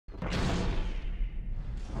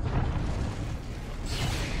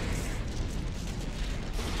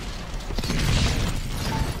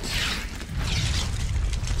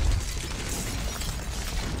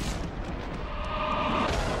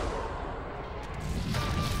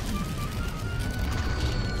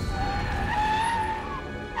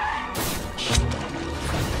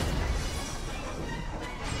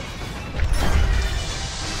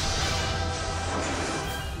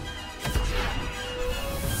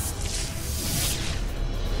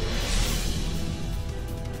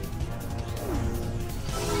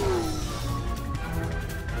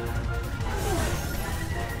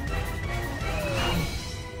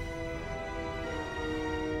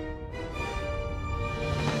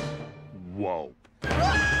Whoa.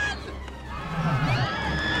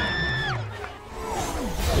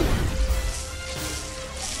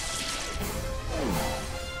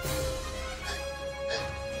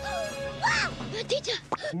 Teacher!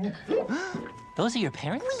 Those are your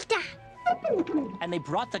parents? Rita! And they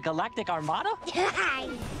brought the Galactic Armada?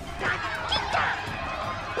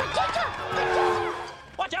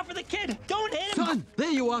 Watch out for the kid! Don't hit him! Son,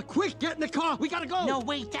 there you are. Quick, get in the car. We gotta go. No,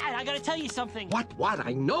 wait, Dad, I gotta tell you something. What?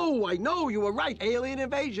 I know. You were right. Alien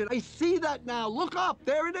invasion. I see that now. Look up.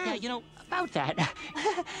 There it is. Yeah, you know, about that.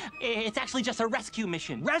 It's actually just a rescue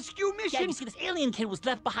mission. Rescue Yeah, mission? you see, this alien kid was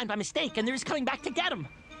left behind by mistake, and they're just coming back to get him.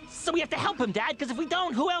 So we have to help him, Dad, because if we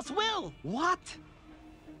don't, who else will? What?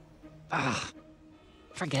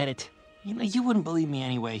 Forget it. You know, you wouldn't believe me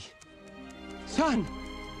anyway. Son!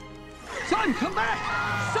 Son, come back!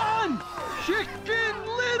 Son! Chicken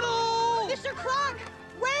Little! Mr. Kronk!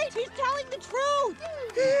 Wait! He's telling the truth!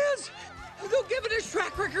 He is! Though given his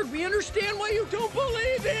track record, we understand why you don't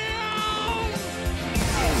believe him!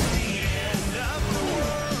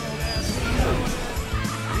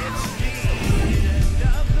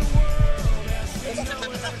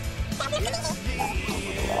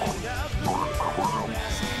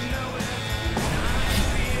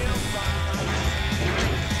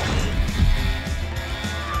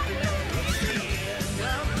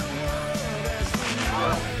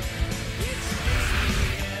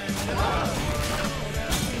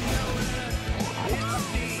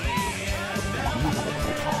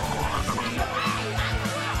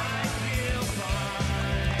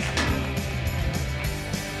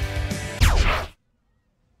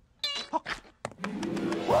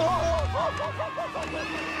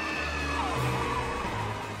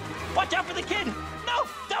 Watch out for the kid!